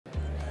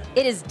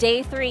It is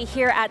day 3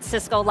 here at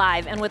Cisco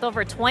Live, and with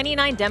over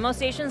 29 demo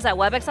stations that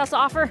WebEx has to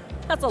offer,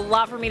 that's a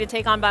lot for me to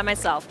take on by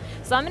myself.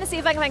 So I'm going to see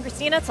if I can find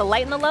Christina to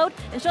lighten the load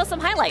and show some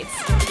highlights.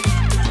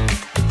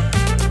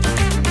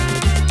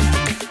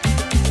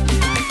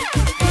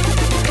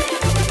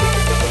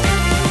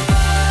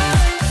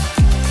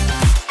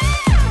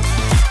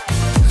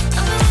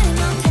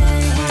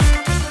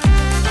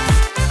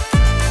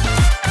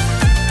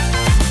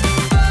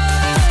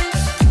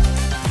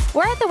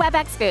 We're at the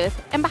WebEx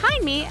booth, and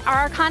behind me are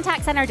our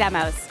contact center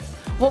demos.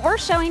 What we're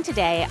showing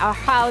today are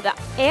how the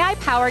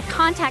AI-powered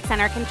contact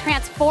center can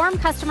transform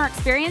customer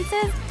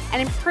experiences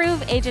and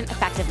improve agent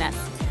effectiveness.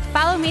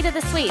 Follow me to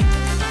the suite.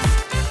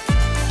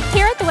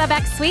 Here at the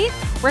WebEx suite,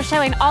 we're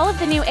showing all of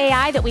the new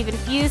AI that we've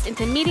infused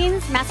into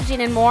meetings, messaging,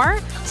 and more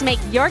to make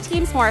your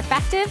teams more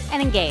effective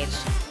and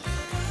engaged.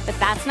 But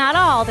that's not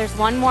all. There's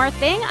one more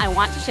thing I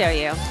want to show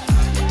you.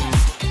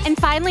 And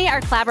finally,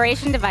 our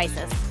collaboration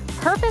devices,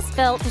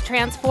 purpose-built to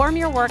transform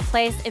your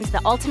workplace into the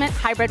ultimate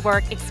hybrid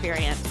work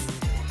experience.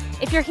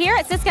 If you're here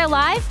at Cisco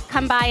Live,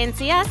 come by and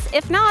see us.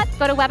 If not,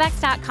 go to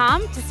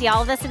webex.com to see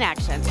all of this in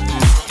action.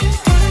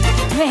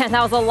 Man,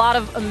 that was a lot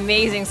of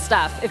amazing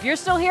stuff. If you're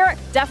still here,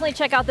 definitely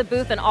check out the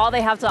booth and all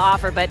they have to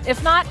offer. But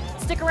if not,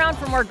 stick around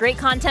for more great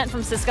content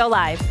from Cisco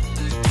Live.